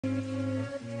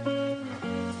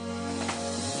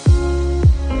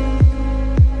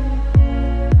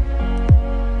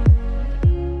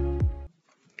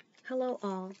Hello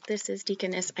all, this is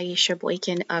Deaconess Aisha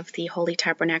Boykin of the Holy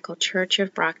Tabernacle Church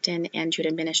of Brockton and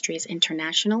Judah Ministries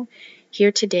International,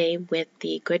 here today with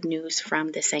the good news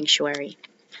from the sanctuary.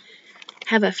 I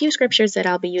have a few scriptures that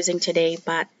I'll be using today,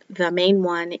 but the main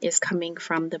one is coming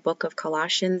from the book of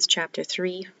Colossians, chapter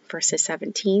 3, verses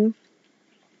 17.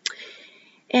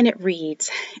 And it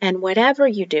reads, "And whatever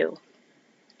you do,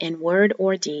 in word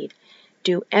or deed,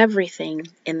 do everything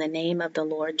in the name of the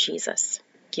Lord Jesus,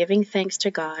 giving thanks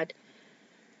to God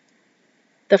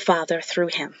the Father through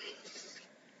him."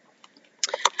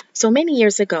 So many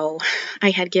years ago,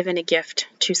 I had given a gift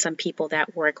to some people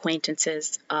that were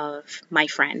acquaintances of my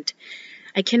friend.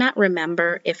 I cannot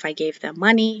remember if I gave them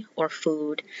money or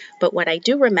food, but what I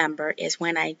do remember is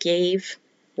when I gave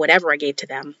whatever I gave to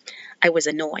them, I was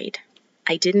annoyed.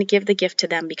 I didn't give the gift to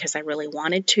them because I really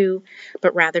wanted to,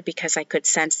 but rather because I could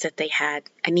sense that they had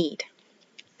a need.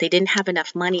 They didn't have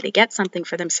enough money to get something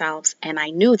for themselves, and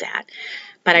I knew that,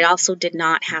 but I also did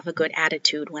not have a good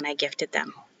attitude when I gifted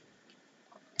them.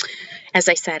 As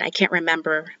I said, I can't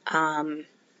remember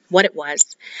what it was,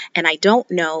 and I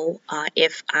don't know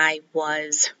if I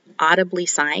was audibly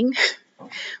sighing,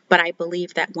 but I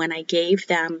believe that when I gave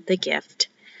them the gift,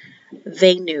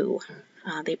 they knew.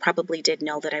 They probably did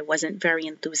know that I wasn't very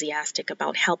enthusiastic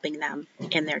about helping them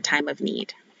in their time of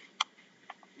need.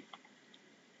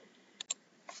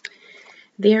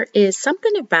 There is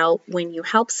something about when you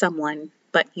help someone,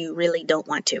 but you really don't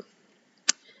want to.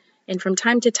 And from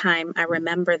time to time, I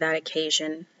remember that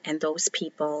occasion and those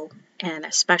people, and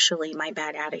especially my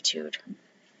bad attitude.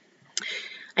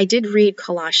 I did read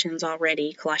Colossians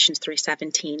already, Colossians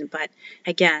 3:17, but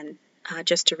again,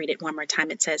 just to read it one more time,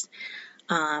 it says,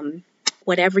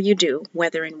 "Whatever you do,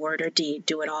 whether in word or deed,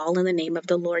 do it all in the name of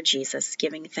the Lord Jesus,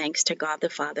 giving thanks to God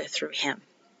the Father through him."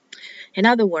 In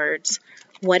other words,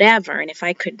 whatever, and if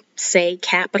I could say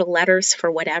capital letters for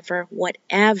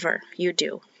whatever you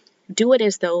do it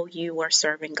as though you are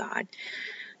serving God.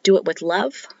 Do it with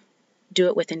love, do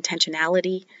it with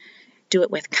intentionality, do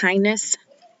it with kindness,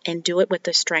 and do it with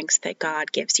the strengths that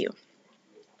God gives you.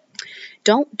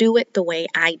 Don't do it the way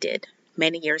I did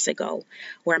many years ago,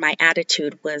 where my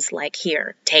attitude was like,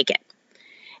 "Here, take it."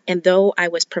 And though I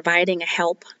was providing a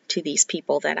help to these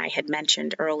people that I had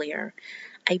mentioned earlier,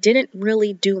 I didn't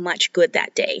really do much good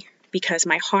that day because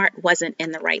my heart wasn't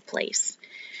in the right place.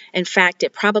 In fact,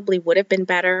 it probably would have been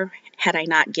better had I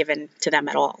not given to them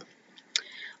at all.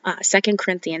 2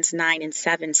 Corinthians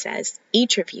 9:7 says,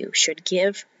 "Each of you should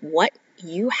give what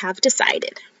you have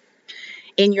decided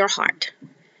in your heart,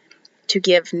 to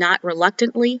give not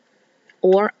reluctantly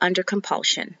or under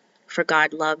compulsion, for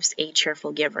God loves a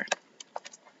cheerful giver."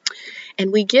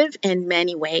 And we give in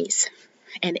many ways.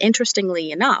 And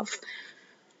interestingly enough,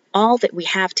 all that we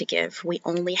have to give, we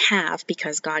only have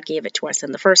because God gave it to us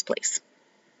in the first place.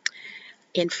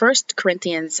 In 1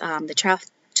 Corinthians,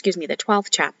 the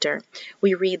 12th chapter,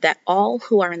 we read that all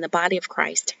who are in the body of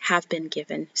Christ have been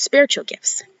given spiritual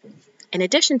gifts. In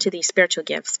addition to these spiritual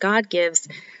gifts, God gives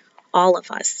all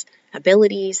of us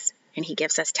abilities, and he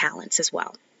gives us talents as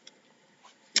well.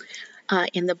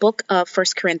 In the book of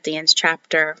 1 Corinthians,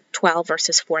 chapter 12,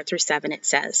 verses 4-7, it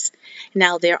says,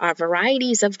 "Now there are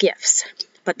varieties of gifts,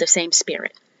 but the same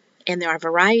Spirit. And there are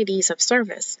varieties of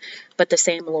service, but the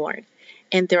same Lord.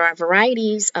 And there are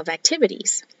varieties of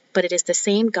activities, but it is the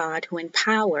same God who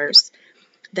empowers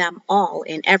them all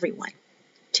in everyone.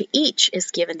 To each is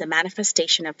given the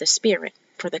manifestation of the Spirit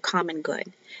for the common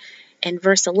good." And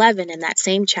verse 11 in that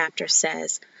same chapter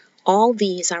says, "All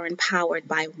these are empowered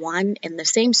by one and the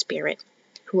same Spirit,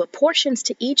 who apportions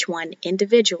to each one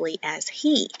individually as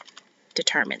he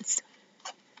determines,"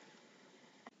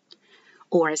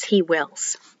 or as he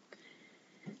wills.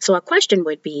 So a question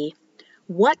would be,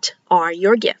 what are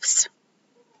your gifts?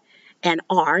 And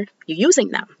are you using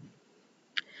them?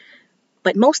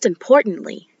 But most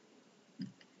importantly,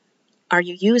 are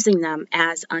you using them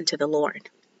as unto the Lord?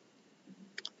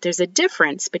 There's a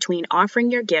difference between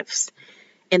offering your gifts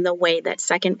in the way that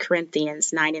 2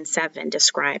 Corinthians 9:7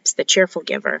 describes the cheerful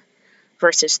giver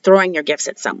versus throwing your gifts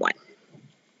at someone.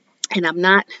 And I'm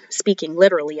not speaking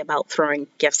literally about throwing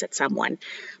gifts at someone,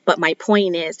 but my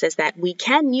point is that we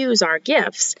can use our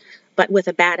gifts, but with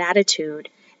a bad attitude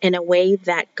in a way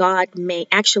that God may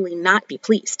actually not be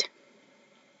pleased.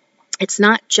 It's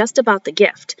not just about the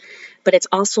gift, but it's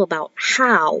also about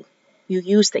how you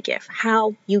use the gift,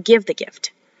 how you give the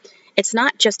gift. It's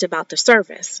not just about the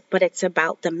service, but it's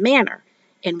about the manner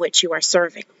in which you are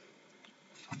serving.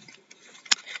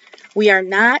 We are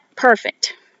not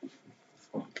perfect,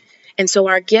 and so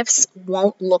our gifts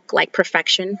won't look like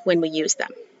perfection when we use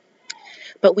them.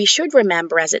 But we should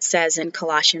remember, as it says in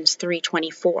Colossians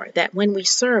 3:24, that when we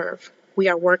serve, We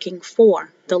are working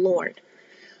for the Lord.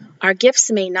 Our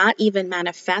gifts may not even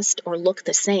manifest or look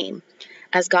the same,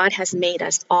 as God has made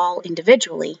us all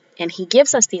individually, and He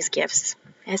gives us these gifts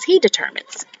as He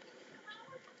determines.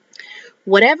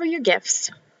 Whatever your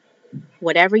gifts,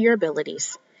 whatever your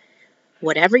abilities,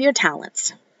 whatever your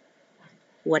talents,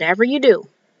 whatever you do,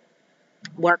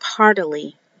 work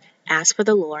heartily as for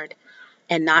the Lord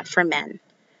and not for men,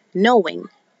 knowing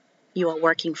you are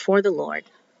working for the Lord,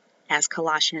 as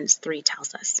Colossians 3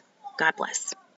 tells us. God bless.